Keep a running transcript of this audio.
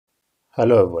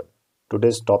Hello everyone.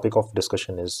 Today's topic of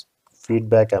discussion is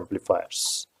feedback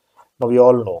amplifiers. Now we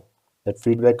all know that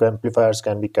feedback amplifiers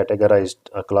can be categorized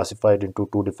or classified into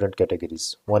two different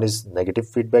categories. One is negative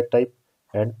feedback type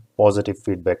and positive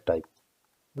feedback type.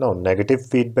 Now negative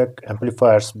feedback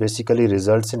amplifiers basically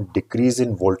results in decrease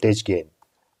in voltage gain.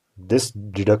 This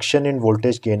reduction in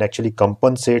voltage gain actually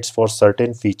compensates for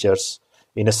certain features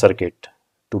in a circuit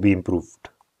to be improved.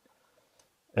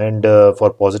 And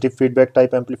for positive feedback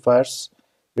type amplifiers,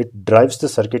 it drives the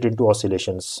circuit into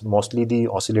oscillations. Mostly the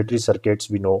oscillatory circuits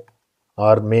we know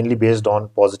are mainly based on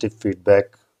positive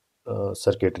feedback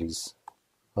circuitries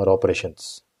or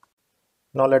operations.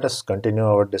 Now let us continue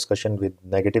our discussion with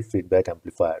negative feedback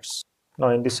amplifiers.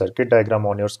 Now in the circuit diagram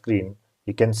on your screen,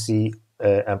 you can see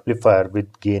an amplifier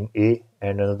with gain A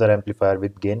and another amplifier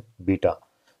with gain beta.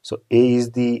 So A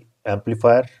is the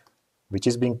amplifier which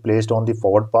is being placed on the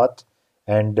forward path,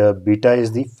 and beta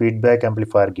is the feedback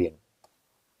amplifier gain.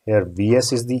 Here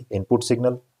Vs is the input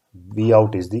signal, V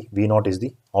naught is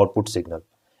the output signal,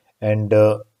 and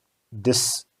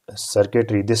this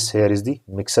circuitry, this here is the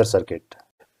mixer circuit.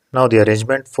 Now the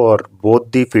arrangement for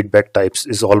both the feedback types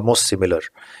is almost similar.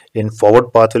 In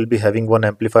forward path we'll be having one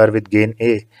amplifier with gain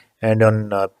A, and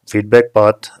on feedback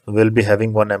path we'll be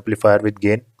having one amplifier with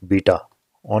gain beta.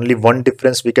 Only one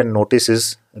difference we can notice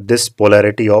is this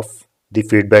polarity of the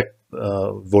feedback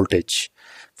voltage.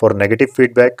 For negative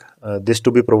feedback, this to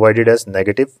be provided as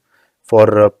negative.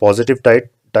 For positive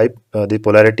type the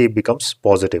polarity becomes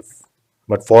positive.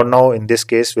 But for now, in this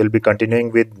case, we'll be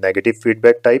continuing with negative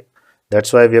feedback type.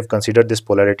 That's why we have considered this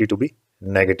polarity to be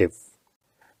negative.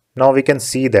 Now we can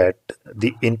see that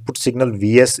the input signal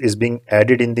Vs is being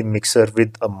added in the mixer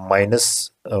with a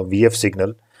minus Vf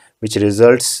signal, which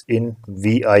results in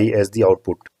Vi as the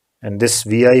output. And this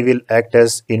Vi will act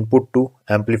as input to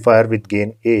amplifier with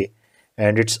gain A,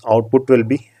 and its output will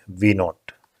be V0.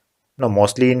 Now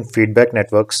mostly in feedback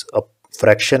networks, a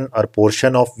fraction or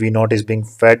portion of V0 is being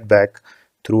fed back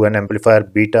through an amplifier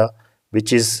beta,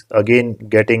 which is again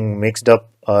getting mixed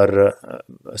up or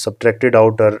subtracted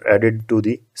out or added to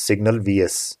the signal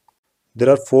Vs.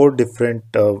 There are four different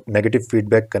negative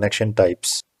feedback connection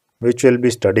types, which we'll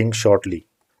be studying shortly.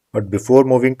 But before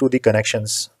moving to the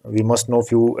connections, we must know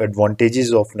few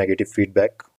advantages of negative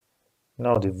feedback.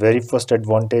 Now the very first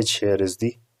advantage here is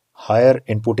the higher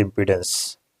input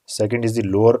impedance. Second is the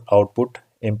lower output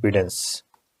impedance.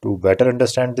 To better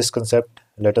understand this concept,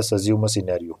 let us assume a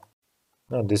scenario.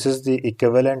 Now this is the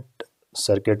equivalent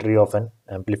circuitry of an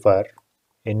amplifier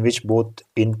in which both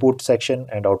input section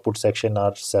and output section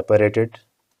are separated.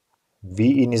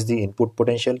 V in is the input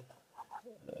potential.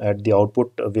 At the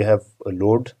output we have a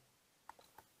load.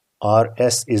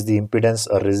 Rs is the impedance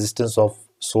or resistance of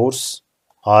source.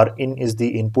 Rin is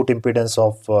the input impedance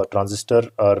of transistor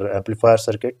or amplifier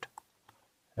circuit,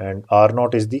 and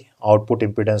R0 is the output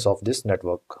impedance of this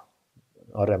network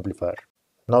or amplifier.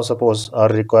 Now suppose our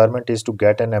requirement is to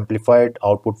get an amplified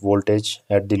output voltage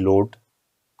at the load,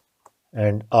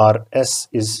 and Rs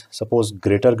is suppose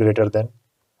greater than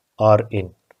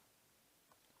Rin.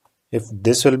 If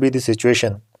this will be the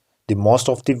situation, the most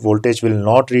of the voltage will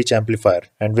not reach amplifier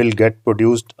and will get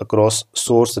produced across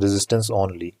source resistance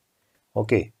only.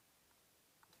 Okay,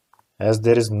 as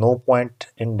there is no point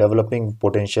in developing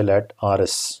potential at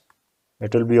Rs,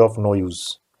 it will be of no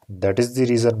use. That is the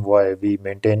reason why we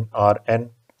maintain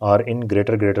Rin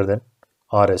greater than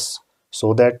Rs,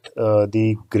 so that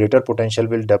the greater potential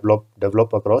will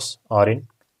develop across Rin,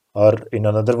 or in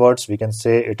other words we can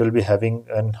say it will be having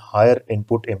an higher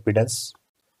input impedance.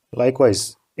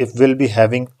 Likewise, if we'll be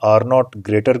having R0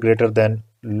 greater than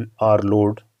our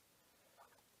load,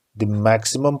 the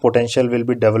maximum potential will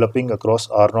be developing across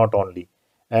R0 only,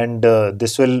 and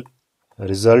this will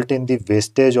result in the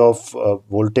wastage of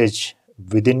voltage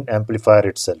within amplifier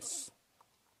itself,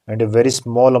 and a very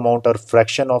small amount or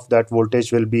fraction of that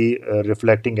voltage will be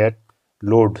reflecting at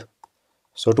load.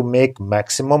 So to make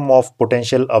maximum of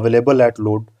potential available at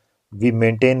load, we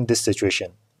maintain this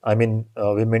situation. I mean,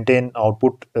 we maintain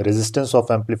output resistance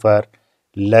of amplifier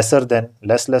less than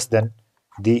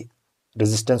the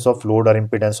resistance of load or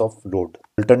impedance of load.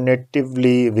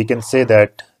 Alternatively, we can say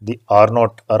that the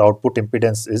R0 or output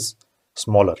impedance is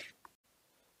smaller.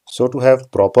 So to have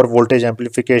proper voltage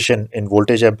amplification in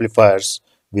voltage amplifiers,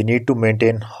 we need to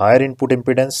maintain higher input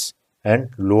impedance and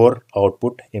lower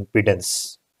output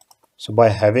impedance. So by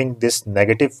having this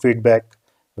negative feedback,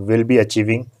 we'll be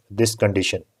achieving this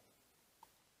condition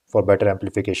for better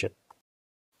amplification.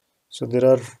 So there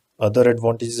are other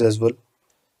advantages as well,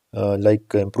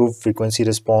 like improved frequency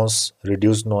response,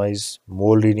 reduced noise,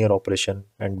 more linear operation,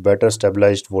 and better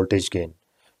stabilized voltage gain.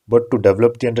 But to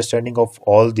develop the understanding of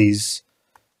all these,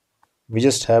 we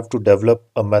just have to develop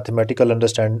a mathematical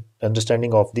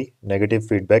understanding of the negative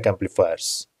feedback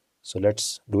amplifiers. So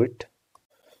let's do it.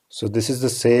 So this is the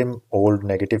same old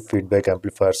negative feedback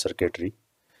amplifier circuitry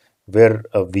where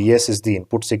Vs is the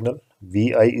input signal,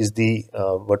 Vi is the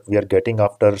what we are getting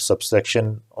after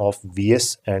subtraction of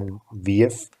Vs and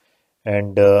Vf,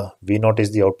 and V0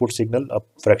 is the output signal, a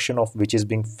fraction of which is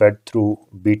being fed through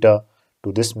beta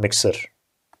to this mixer.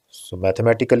 So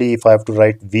mathematically, if I have to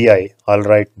write Vi, I'll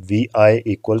write Vi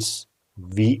equals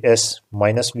Vs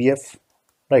minus Vf,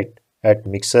 right? At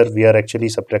mixer, we are actually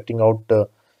subtracting out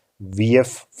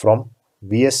Vf from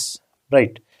Vs,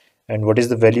 right? And what is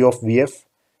the value of Vf?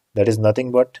 That is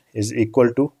nothing but is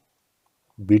equal to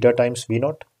beta times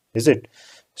V0, is it?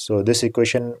 So this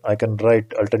equation I can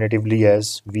write alternatively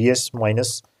as Vs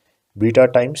minus beta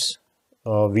times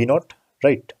V0,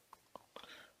 right?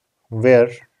 Where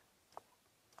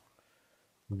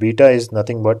beta is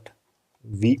nothing but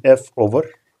Vf over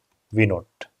V0.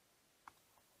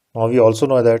 Now we also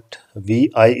know that Vi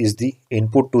is the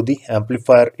input to the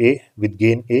amplifier A with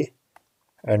gain A,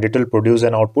 and it will produce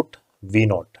an output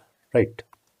V0, right?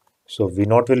 So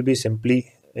V0 will be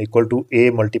simply equal to A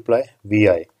multiply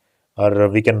Vi, or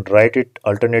we can write it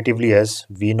alternatively as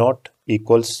V0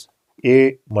 equals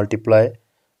A multiply,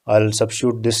 I'll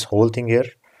substitute this whole thing here,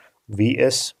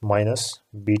 Vs minus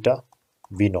beta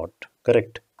V0,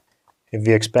 correct? If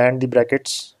we expand the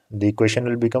brackets, the equation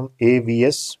will become A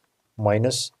Vs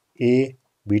minus A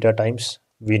beta times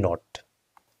V0.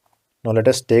 Now let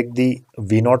us take the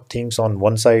V0 things on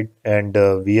one side and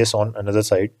Vs on another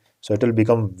side. So it will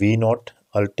become V0.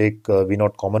 I'll take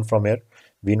V0 common from here.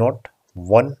 V0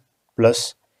 1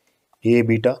 plus A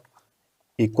beta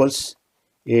equals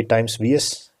A times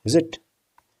Vs, is it?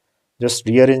 Just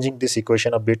rearranging this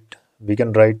equation a bit, we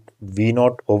can write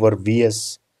V0 over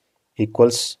Vs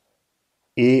equals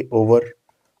A over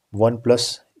 1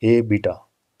 plus A beta,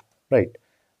 right?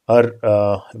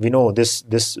 Or we know this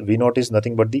V0 is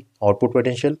nothing but the output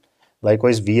potential.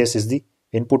 Likewise, Vs is the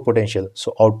input potential.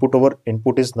 So output over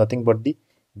input is nothing but the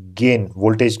gain,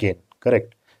 voltage gain,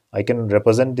 correct? I can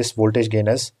represent this voltage gain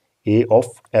as A of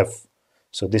F.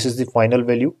 So this is the final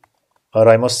value, or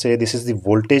I must say this is the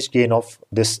voltage gain of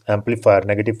this amplifier,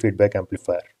 negative feedback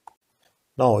amplifier.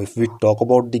 Now if we talk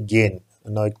about the gain,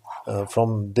 now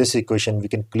from this equation we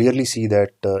can clearly see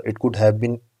that it could have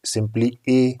been simply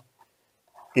A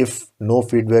if no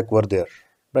feedback were there,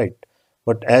 right?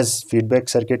 But as feedback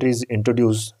circuitry is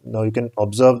introduced, now you can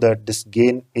observe that this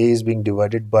gain A is being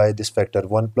divided by this factor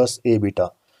 1 plus A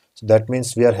beta. So that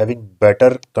means we are having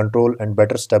better control and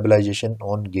better stabilization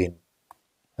on gain.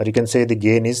 Or you can say the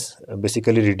gain is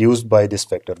basically reduced by this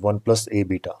factor 1 plus A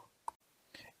beta.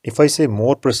 If I say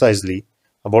more precisely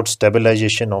about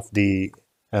stabilization of the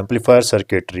amplifier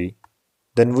circuitry,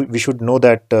 then we should know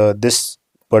that this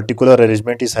particular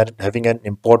arrangement is having an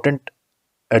important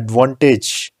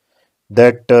advantage,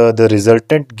 that the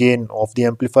resultant gain of the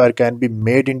amplifier can be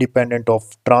made independent of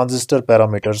transistor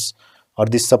parameters or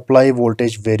the supply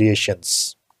voltage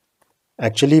variations.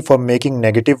 Actually, for making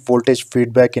negative voltage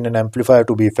feedback in an amplifier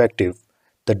to be effective,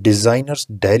 the designers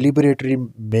deliberately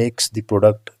makes the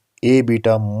product A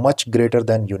beta much greater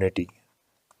than unity,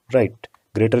 right?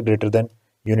 Greater than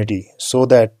unity, so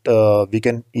that we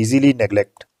can easily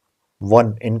neglect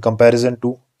 1 in comparison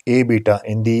to A beta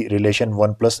in the relation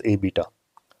 1 plus A beta.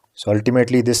 So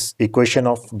ultimately this equation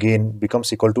of gain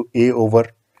becomes equal to A over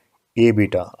A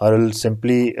beta, or else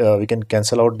simply we can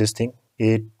cancel out this thing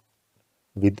A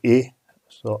with A.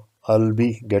 So I'll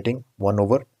be getting 1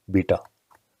 over beta.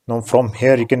 Now from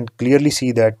here you can clearly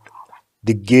see that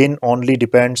the gain only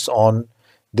depends on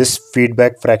this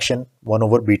feedback fraction 1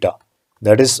 over beta.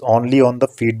 That is only on the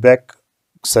feedback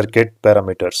circuit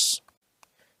parameters.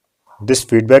 This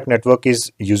feedback network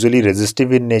is usually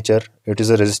resistive in nature. It is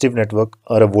a resistive network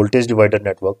or a voltage divider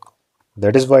network.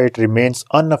 That is why it remains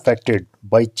unaffected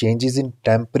by changes in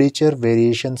temperature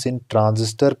variations in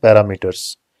transistor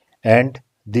parameters and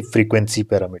the frequency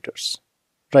parameters.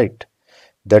 Right.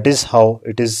 That is how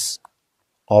it is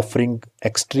offering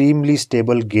extremely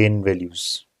stable gain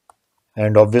values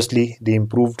and obviously the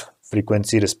improved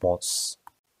frequency response.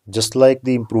 Just like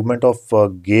the improvement of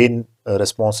gain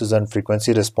responses and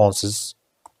frequency responses,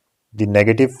 the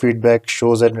negative feedback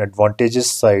shows an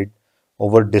advantageous side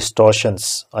over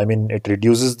distortions. I mean, it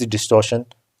reduces the distortion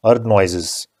or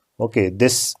noises. Okay,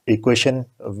 this equation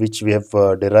which we have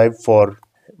derived for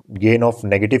gain of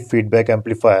negative feedback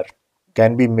amplifier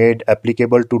can be made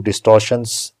applicable to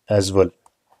distortions as well.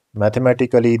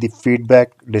 Mathematically, the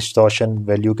feedback distortion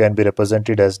value can be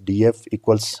represented as df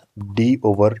equals d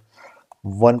over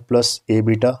 1 plus A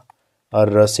beta, or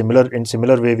in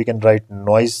similar way we can write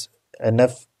noise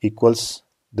NF equals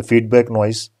the feedback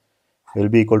noise will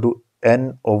be equal to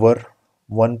N over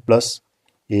 1 plus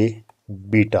A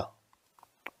beta,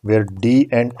 where D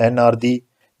and N are the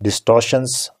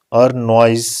distortions or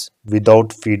noise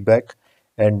without feedback,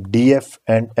 and DF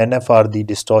and NF are the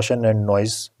distortion and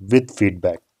noise with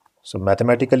feedback. So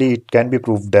mathematically it can be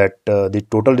proved that the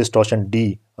total distortion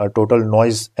D or total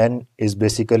noise N is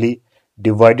basically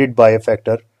divided by a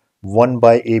factor 1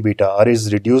 by A beta, or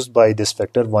is reduced by this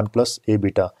factor 1 plus A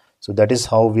beta. So that is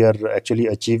how we are actually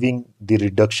achieving the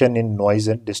reduction in noise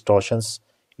and distortions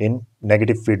in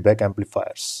negative feedback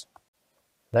amplifiers.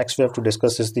 Next we have to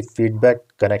discuss is the feedback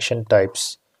connection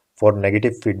types for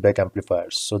negative feedback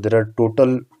amplifiers. So there are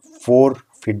total 4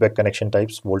 feedback connection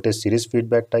types: voltage series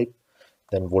feedback type,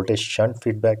 then voltage shunt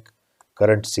feedback,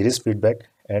 current series feedback,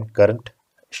 and current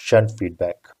shunt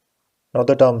feedback. Now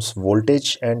the terms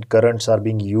voltage and currents are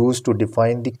being used to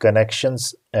define the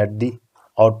connections at the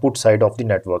output side of the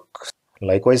network.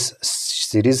 Likewise,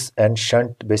 series and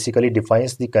shunt basically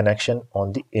defines the connection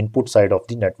on the input side of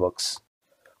the networks.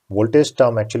 Voltage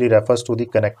term actually refers to the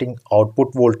connecting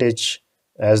output voltage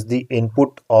as the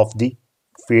input of the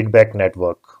feedback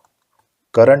network.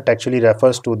 Current actually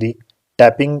refers to the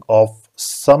tapping of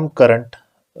some current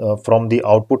from the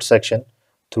output section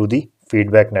through the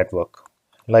feedback network.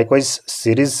 Likewise,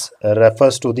 series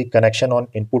refers to the connection on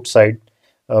input side.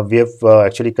 We have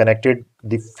actually connected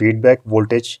the feedback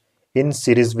voltage in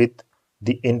series with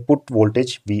the input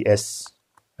voltage Vs.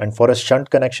 And for a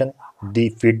shunt connection, the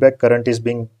feedback current is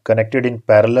being connected in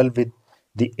parallel with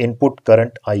the input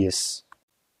current Is.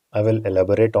 I will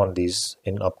elaborate on these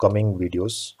in upcoming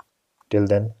videos. Till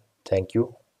then, thank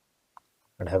you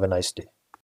and have a nice day.